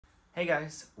Hey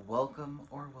guys, welcome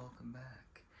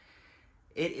back.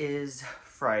 It is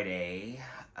Friday,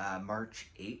 March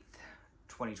 8th,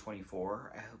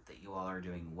 2024. I hope that you all are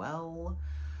doing well.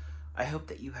 I hope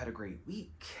that you had a great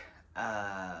week. And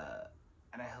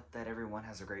I hope that everyone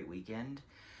has a great weekend.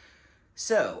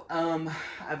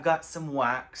 I've got some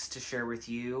wax to share with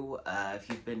you. If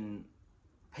you've been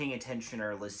paying attention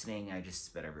or listening, I just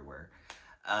spit everywhere.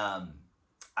 Um,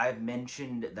 I've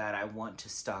mentioned that I want to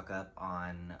stock up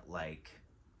on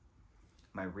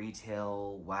my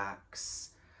retail wax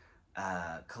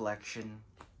collection,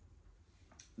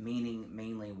 meaning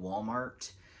mainly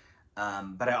Walmart.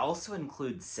 But I also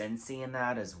include Scentsy in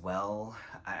that as well.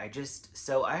 I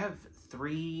have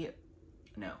three,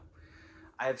 no,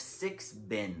 I have six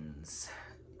bins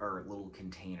or little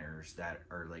containers that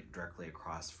are like directly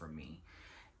across from me.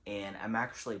 And I'm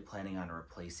actually planning on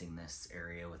replacing this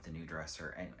area with a new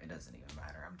dresser. And it doesn't even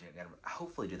matter. Gonna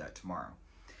hopefully do that tomorrow.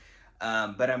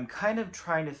 But I'm kind of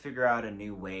trying to figure out a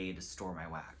new way to store my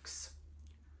wax.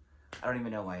 I don't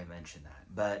even know why I mentioned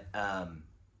that, but I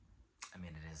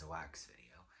mean, it is a wax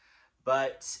video.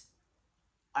 But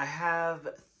I have,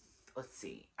 let's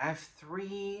see, I have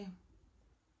three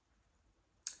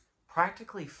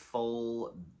practically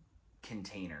full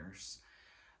containers.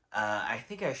 I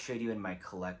think I showed you in my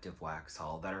collective wax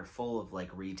haul that are full of like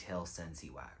retail Scentsy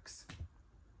wax.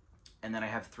 And then I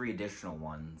have three additional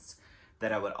ones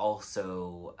that I would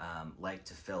also like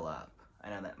to fill up. I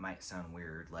know that might sound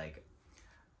weird.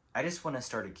 I just want to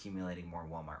start accumulating more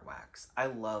Walmart wax. I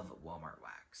love Walmart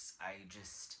wax.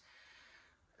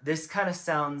 This kind of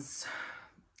sounds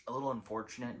a little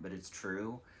unfortunate, but it's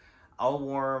true. I'll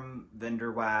warm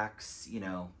vendor wax,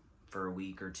 for a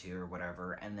week or two or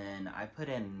whatever, and then I put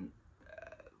in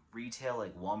retail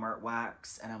like Walmart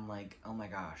wax, and I'm like, oh my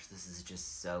gosh, this is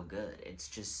just so good. It's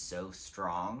just so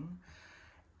strong,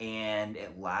 and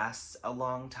it lasts a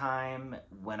long time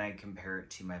when I compare it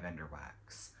to my vendor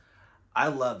wax. I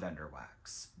love vendor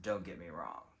wax, don't get me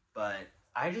wrong, but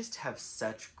I just have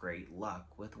such great luck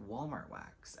with Walmart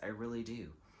wax. I really do.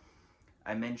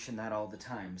 I mention that all the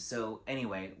time. So,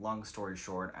 anyway, long story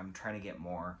short, I'm trying to get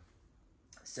more.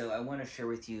 So, I want to share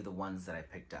with you the ones that I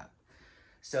picked up.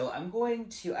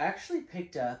 I actually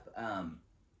picked up,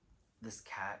 this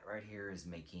cat right here is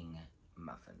making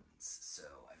muffins. So,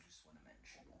 I just want to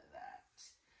mention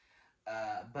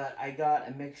that. But I got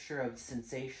a mixture of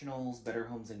Sensationals, Better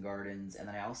Homes and Gardens, and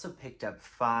then I also picked up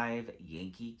 5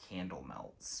 Yankee Candle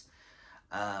Melts.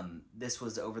 This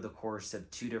was over the course of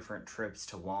 2 different trips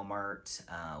to Walmart,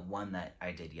 one that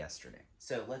I did yesterday.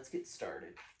 So let's get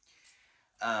started.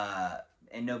 Uh,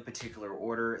 in no particular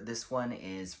order, this one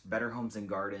is Better Homes and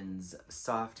Gardens,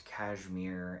 Soft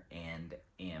Cashmere, and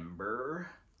Amber.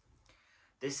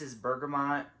 This is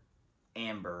bergamot,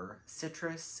 amber,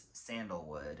 citrus,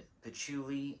 sandalwood,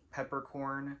 patchouli,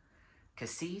 peppercorn,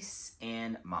 cassis,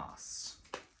 and moss.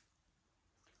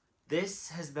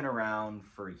 This has been around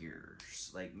for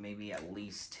years, like maybe at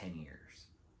least 10 years.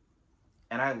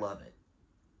 And I love it.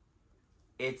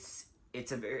 It's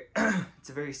a very it's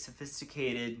a very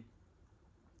sophisticated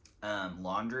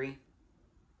laundry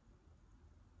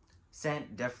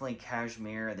scent. Definitely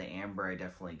cashmere, the amber I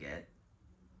definitely get.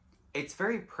 It's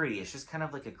very pretty. It's just kind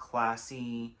of like a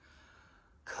classy,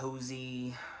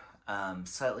 cozy,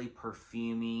 slightly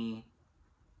perfumey.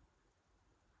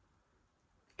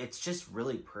 It's just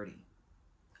really pretty.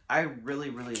 I really,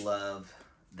 really love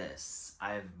this.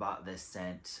 I've bought this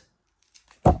scent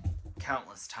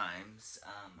countless times.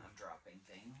 I'm dropping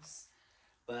things,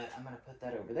 but I'm gonna put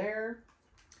that over there.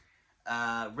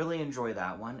 Really enjoy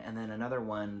that one. And then another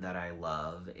one that I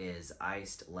love is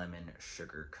iced lemon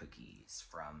sugar cookies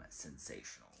from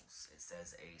Sensationals. It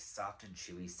says a soft and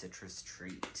chewy citrus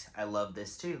treat. I love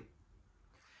this too.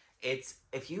 It's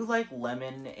if you like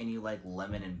lemon and you like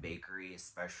lemon and bakery,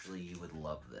 especially, you would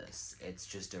love this. It's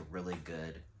just a really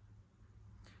good.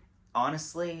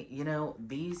 Honestly,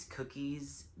 these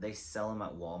cookies, they sell them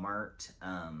at Walmart.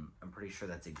 I'm pretty sure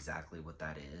that's exactly what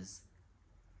that is.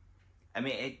 I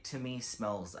mean, it to me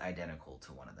smells identical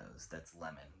to one of those that's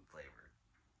lemon flavored,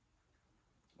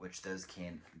 which those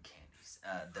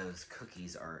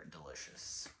cookies are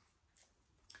delicious.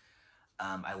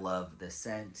 I love the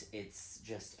scent. It's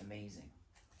just amazing.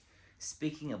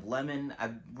 Speaking of lemon,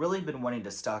 I've really been wanting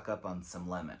to stock up on some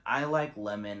lemon. I like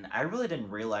lemon. I really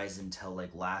didn't realize until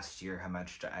like last year how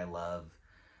much I love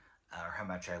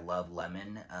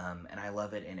lemon. And I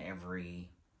love it in every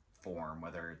form,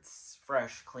 whether it's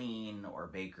fresh, clean, or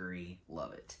bakery.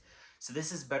 Love it. So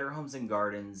this is Better Homes and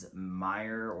Gardens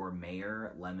Meyer or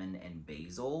Mayer Lemon and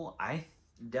Basil. I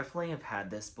definitely have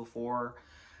had this before.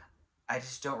 I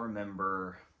just don't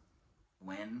remember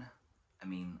when. I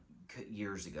mean,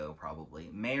 years ago probably.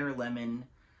 Mayor Lemon.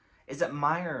 Is it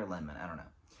Meyer Lemon? I don't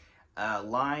know.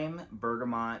 Lime,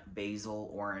 bergamot, basil,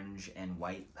 orange, and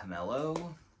white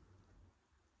pomelo.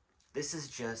 This is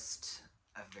just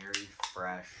a very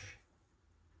fresh.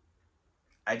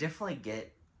 I definitely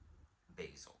get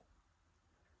basil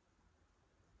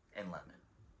and lemon.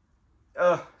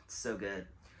 Oh, it's so good.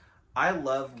 I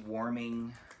love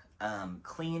warming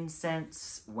clean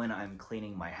scents when I'm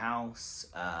cleaning my house,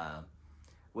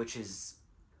 which is,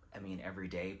 I mean, every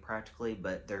day practically,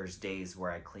 but there's days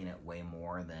where I clean it way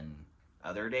more than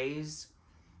other days.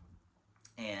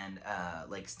 And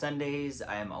like Sundays,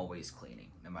 I am always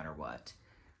cleaning, no matter what.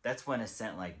 That's when a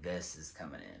scent like this is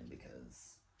coming in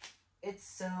because it's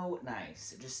so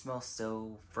nice. It just smells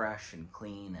so fresh and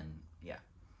clean, and yeah.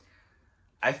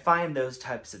 I find those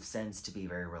types of scents to be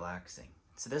very relaxing.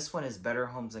 So this one is Better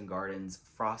Homes and Gardens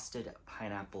Frosted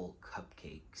Pineapple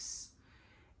Cupcakes.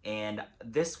 And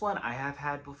this one I have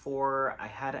had before. I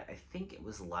had it, I think it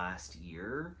was last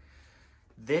year.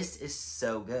 This is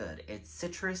so good. It's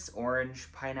citrus,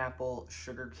 orange, pineapple,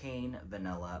 sugarcane,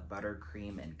 vanilla,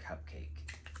 buttercream, and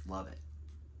cupcake. Love it.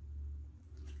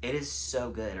 It is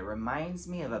so good. It reminds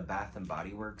me of a Bath and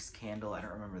Body Works candle. I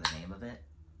don't remember the name of it.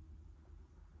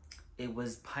 It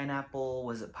was pineapple.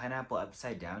 Was it pineapple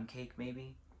upside down cake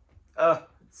maybe? Oh,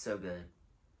 it's so good.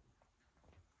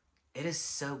 It is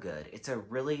so good. It's a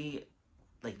really,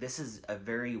 like, this is a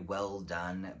very well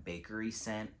done bakery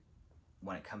scent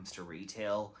when it comes to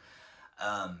retail.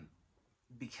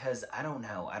 Because I don't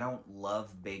know, I don't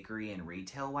love bakery and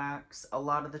retail wax a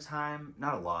lot of the time.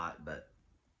 Not a lot, but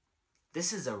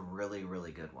this is a really,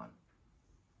 really good one.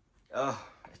 Oh,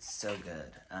 it's so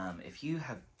good.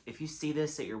 If you see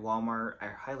this at your Walmart, I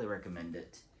highly recommend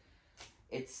it.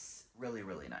 It's really,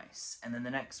 really nice. And then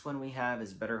the next one we have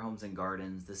is Better Homes and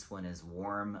Gardens. This one is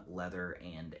Warm Leather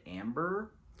and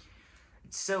Amber.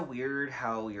 It's so weird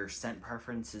how your scent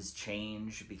preferences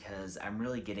change because I'm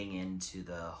really getting into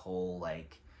the whole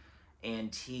like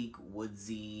antique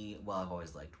woodsy, well, I've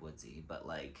always liked woodsy, but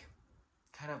like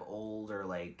kind of old or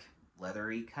like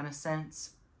leathery kind of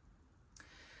scents.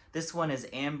 This one is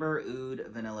amber, oud,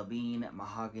 vanilla bean,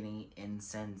 mahogany,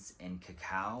 incense, and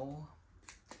cacao.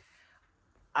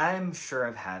 I'm sure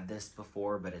I've had this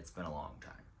before, but it's been a long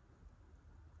time.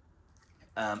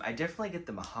 I definitely get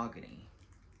the mahogany,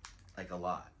 like a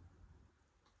lot.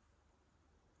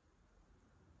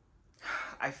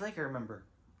 I feel like I remember,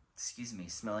 excuse me,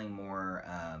 smelling more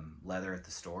leather at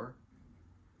the store.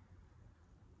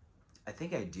 I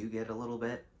think I do get a little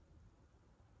bit.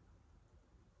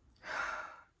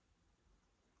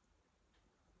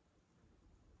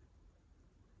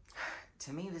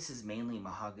 To me, this is mainly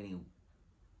mahogany,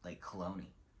 like cologne.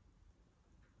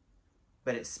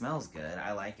 But it smells good.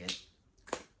 I like it.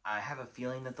 I have a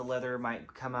feeling that the leather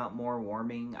might come out more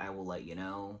warming. I will let you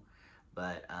know.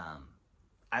 But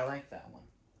I like that one.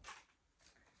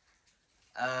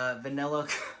 Vanilla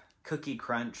Cookie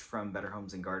Crunch from Better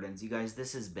Homes and Gardens. You guys,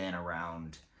 this has been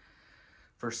around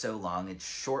for so long. It's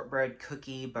shortbread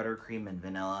cookie, buttercream, and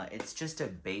vanilla. It's just a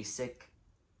basic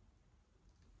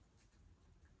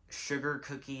sugar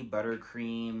cookie,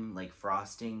 buttercream, like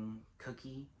frosting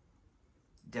cookie.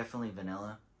 Definitely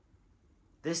vanilla.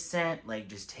 This scent like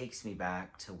just takes me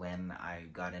back to when I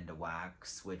got into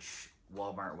wax, which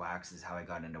Walmart wax is how I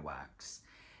got into wax.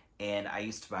 And I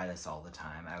used to buy this all the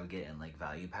time. I would get in like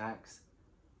value packs.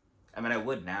 I mean, I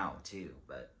would now too,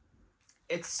 but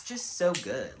it's just so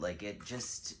good. Like it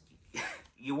just,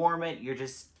 you warm it, you're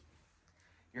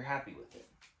happy with it.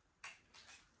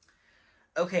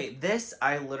 Okay, this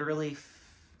I literally,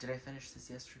 did I finish this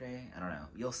yesterday? I don't know.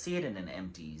 You'll see it in an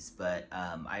empties, but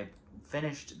I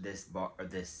finished this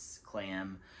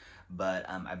clam, but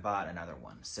I bought another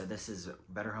one. So this is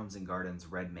Better Homes and Gardens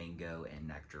Red Mango and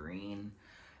Nectarine.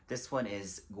 This one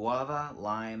is guava,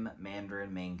 lime,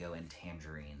 mandarin, mango, and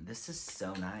tangerine. This is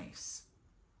so nice.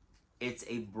 It's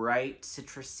a bright,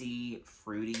 citrusy,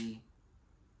 fruity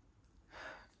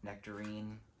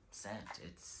nectarine scent.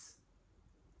 It's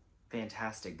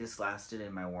fantastic. This lasted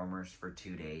in my warmers for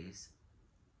 2 days.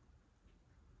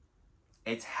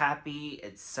 It's happy.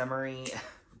 It's summery.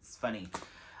 It's funny.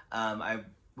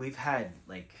 We've had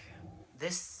like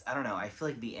this. I don't know. I feel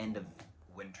like the end of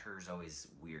winter is always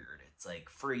weird. It's like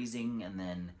freezing, and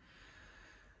then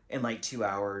in like 2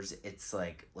 hours, it's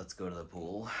like let's go to the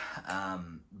pool.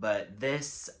 But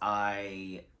this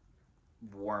I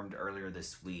warmed earlier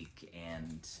this week,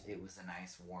 and it was a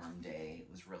nice warm day.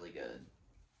 It was really good.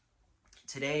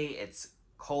 Today it's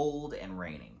cold and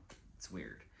raining. It's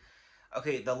weird.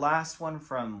 Okay, the last one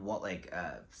from what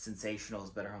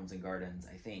Sensationals, Better Homes and Gardens,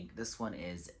 I think. This one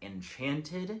is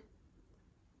Enchanted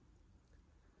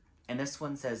And this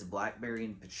one says blackberry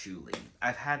and patchouli.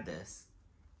 I've had this.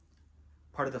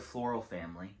 Part of the floral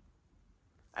family.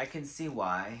 I can see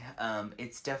why.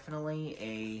 It's definitely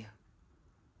a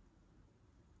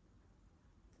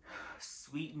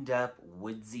sweetened up,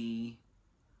 woodsy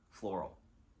floral.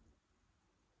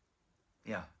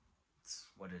 Yeah, it's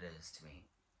what it is to me.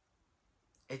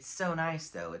 It's so nice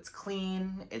though. It's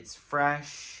clean, it's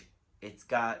fresh, it's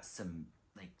got some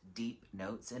like deep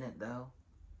notes in it though.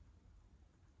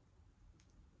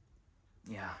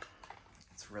 Yeah,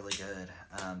 it's really good.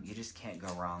 You just can't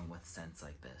go wrong with scents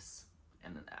like this.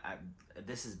 And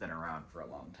this has been around for a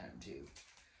long time too.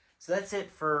 So that's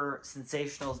it for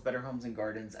Sensationals, Better Homes and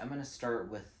Gardens. I'm going to start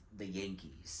with the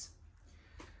Yankees.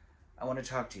 I want to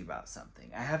talk to you about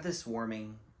something. I have this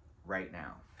warming right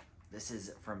now. This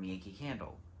is from Yankee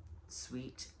Candle.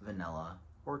 Sweet Vanilla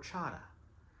Horchata.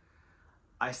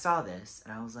 I saw this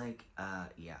and I was like,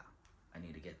 yeah, I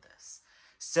need to get this.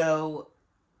 So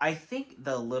I think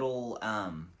the little, I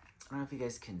don't know if you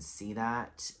guys can see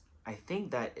that. I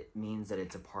think that it means that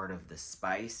it's a part of the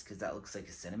spice because that looks like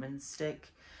a cinnamon stick.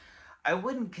 I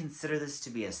wouldn't consider this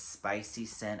to be a spicy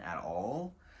scent at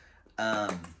all.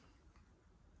 I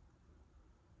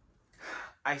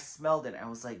smelled it and I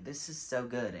was like, this is so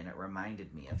good, and it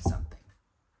reminded me of something.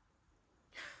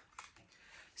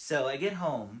 So I get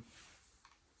home,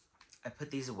 I put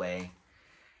these away,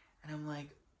 and I'm like,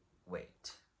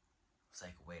 wait. It's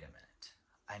like, wait a minute.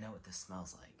 I know what this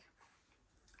smells like.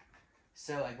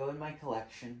 So I go in my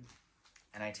collection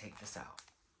and I take this out.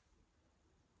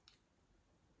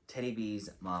 Teddy B's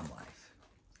Mom Life,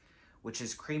 which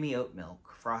is creamy oat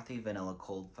milk, frothy vanilla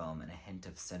cold foam, and a hint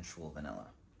of sensual vanilla.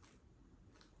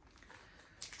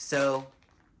 So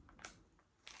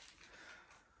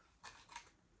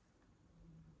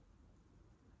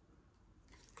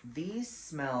these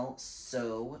smell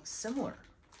so similar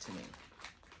to me.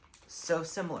 So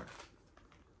similar.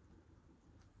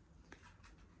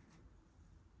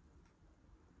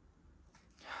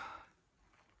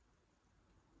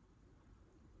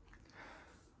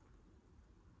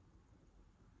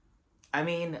 I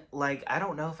mean, like, I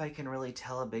don't know if I can really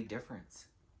tell a big difference.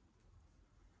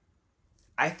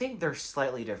 I think they're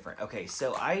slightly different. Okay,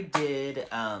 so I did,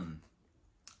 I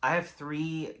have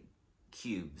 3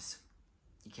 cubes.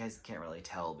 You guys can't really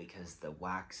tell because the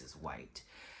wax is white.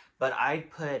 But I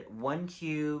put 1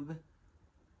 cube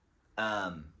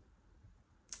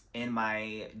in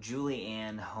my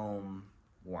Julianne home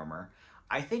warmer.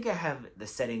 I think I have the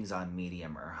settings on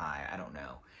medium or high. I don't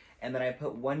know. And then I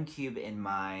put 1 cube in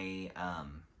my,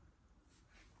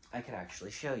 I could actually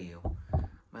show you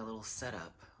my little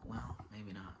setup. Well,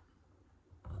 maybe not.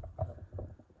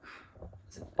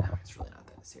 It's really not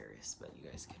that serious, but you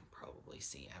guys can probably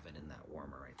see. I have it in that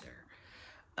warmer right there.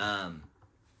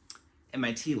 And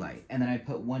my tea light. And then I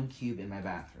put 1 cube in my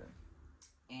bathroom.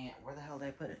 And where the hell did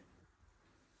I put it?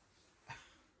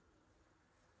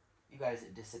 You guys,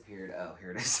 it disappeared. Oh,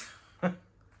 here it is.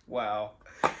 Wow.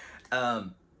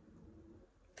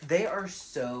 They are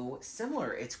so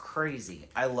similar. It's crazy.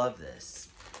 I love this.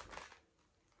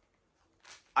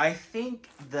 I think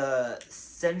the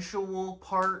sensual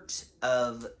part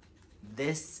of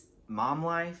this Mom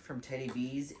Life from Teddy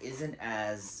B's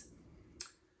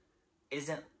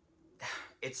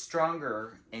it's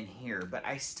stronger in here, but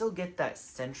I still get that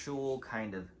sensual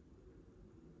kind of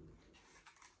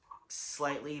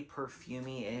slightly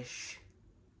perfumey-ish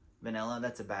vanilla.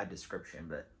 That's a bad description,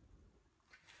 but...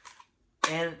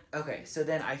 And, okay, so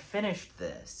then I finished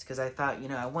this, because I thought,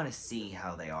 I want to see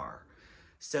how they are.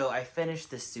 So I finished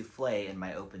this souffle in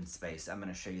my open space. I'm going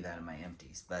to show you that in my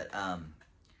empties. But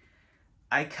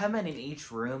I come in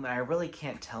each room, and I really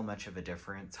can't tell much of a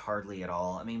difference, hardly at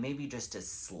all. I mean, maybe just a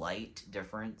slight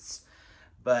difference.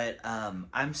 But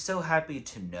I'm so happy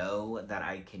to know that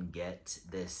I can get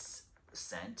this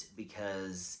scent,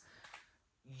 because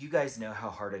you guys know how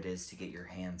hard it is to get your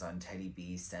hands on Teddy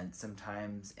B scent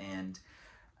sometimes, and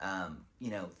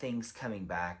things coming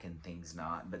back and things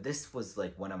not. But this was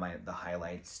like one of the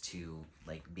highlights to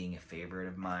like being a favorite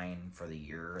of mine for the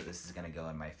year. This is gonna go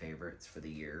in my favorites for the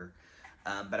year.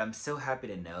 But I'm so happy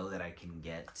to know that I can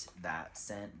get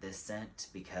this scent,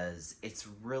 because it's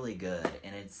really good,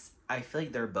 and I feel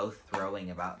like they're both throwing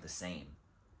about the same.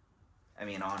 I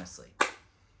mean, honestly.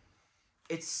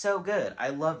 It's so good. I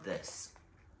love this.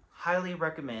 Highly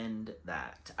recommend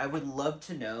that. I would love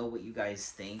to know what you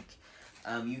guys think.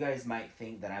 You guys might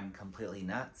think that I'm completely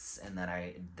nuts and that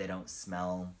they don't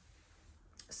smell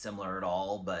similar at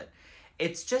all, but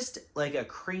it's just like a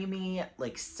creamy,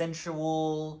 like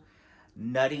sensual,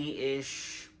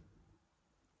 nutty-ish,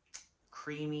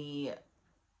 creamy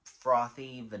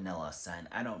frothy vanilla scent.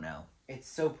 I don't know. It's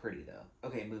so pretty though.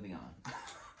 Okay, moving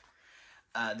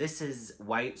on. This is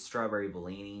white strawberry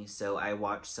Bellini. So I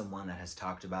watched someone that has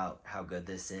talked about how good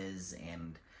this is,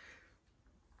 and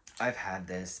I've had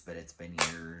this, but it's been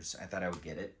years. I thought I would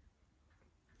get it,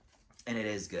 and it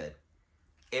is good.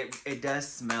 It does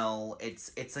smell.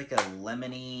 It's like a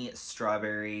lemony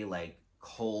strawberry, like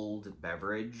cold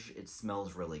beverage. It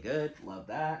smells really good. Love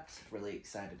that. Really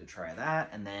excited to try that.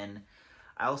 And then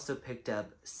I also picked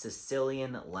up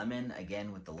Sicilian lemon,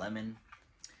 again with the lemon.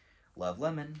 Love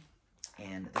lemon.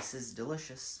 And this is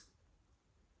delicious.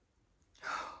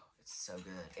 It's so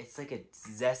good. It's like a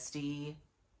zesty,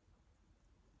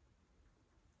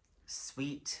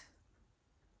 sweet,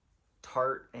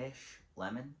 tart-ish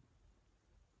lemon.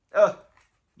 Oh,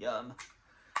 yum.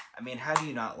 I mean, how do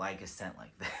you not like a scent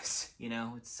like this? You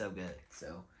know, it's so good.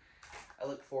 So I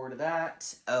look forward to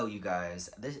that. Oh, you guys,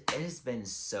 it has been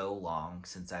so long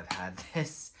since I've had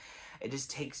this. It just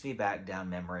takes me back down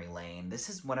memory lane. This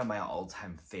is one of my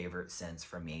all-time favorite scents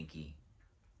from Yankee.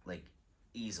 Like,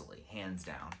 easily, hands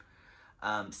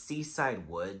down. Seaside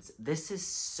Woods. This is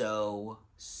so,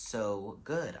 so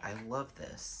good. I love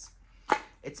this.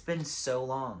 It's been so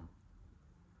long.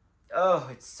 Oh,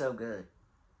 it's so good.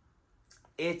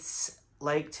 It's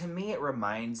like, to me, it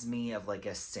reminds me of like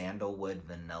a sandalwood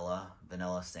vanilla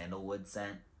sandalwood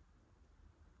scent.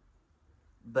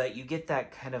 But you get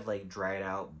that kind of like dried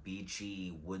out,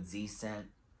 beachy, woodsy scent.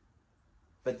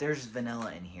 But there's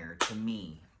vanilla in here. To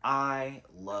me, I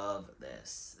love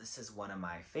this. This is one of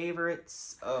my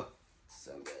favorites. Oh,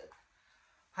 so good.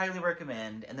 Highly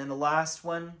recommend. And then the last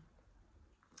one,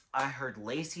 I heard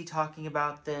Lacey talking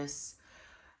about this.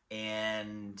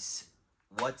 And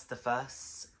What's the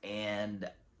Fuss? And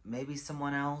maybe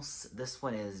someone else. This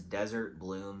one is Desert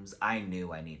Blooms. I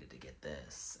knew I needed to get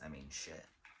this. I mean, shit.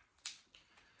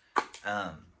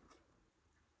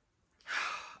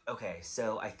 Okay,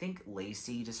 so I think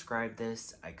Lacey described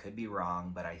this. I could be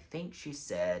wrong, but I think she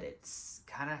said it's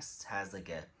kind of has like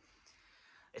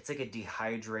it's like a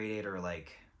dehydrated or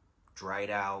like dried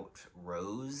out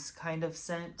rose kind of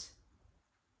scent.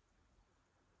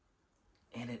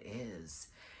 And it is.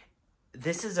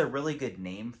 This is a really good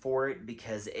name for it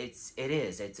because it's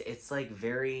like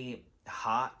very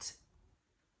hot.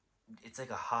 It's like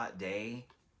a hot day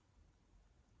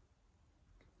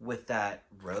with that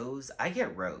rose. I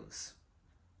get rose.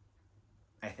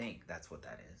 I think that's what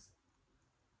that is.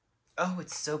 Oh,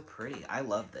 it's so pretty. I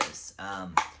love this.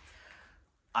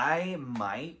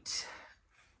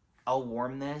 I'll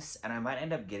warm this and I might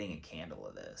end up getting a candle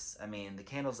of this. I mean, the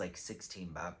candle's like 16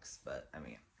 bucks, but I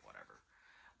mean, whatever.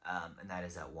 And that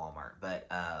is at Walmart. But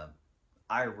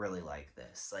I really like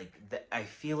this. Like, I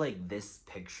feel like this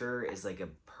picture is like a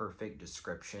perfect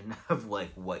description of like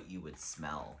what you would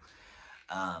smell.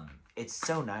 It's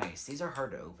so nice. These are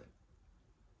hard to open.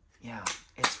 Yeah,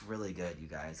 it's really good, you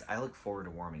guys. I look forward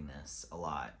to warming this a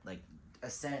lot. Like, a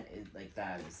scent like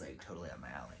that is like totally up my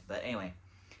alley. But anyway,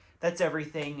 that's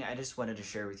everything. I just wanted to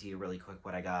share with you really quick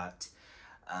what I got.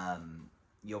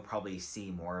 You'll probably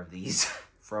see more of these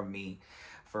from me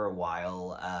for a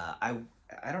while. I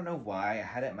don't know why I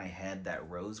had it in my head that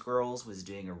Rose Girls was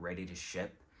doing a ready to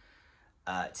ship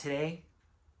today.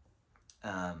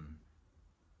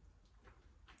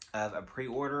 Of a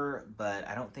pre-order, but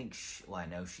I don't think well, I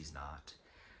know she's not.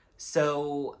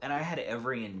 So, and I had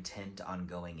every intent on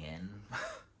going in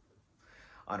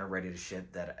on a ready to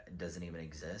ship that doesn't even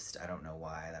exist. I don't know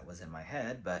why that was in my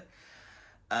head, but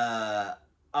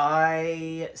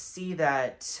I see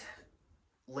that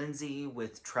Lindsay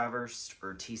with Traverse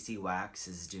or TC Wax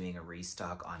is doing a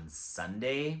restock on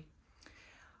Sunday.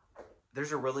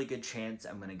 There's a really good chance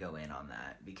I'm going to go in on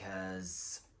that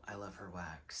because I love her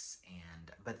wax.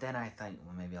 But then I think,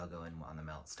 well, maybe I'll go in on the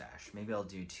Melt Stash. Maybe I'll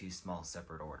do 2 small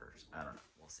separate orders. I don't know.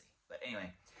 We'll see. But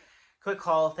anyway, quick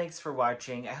haul. Thanks for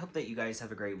watching. I hope that you guys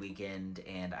have a great weekend,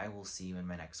 and I will see you in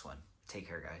my next one. Take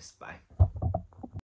care, guys. Bye.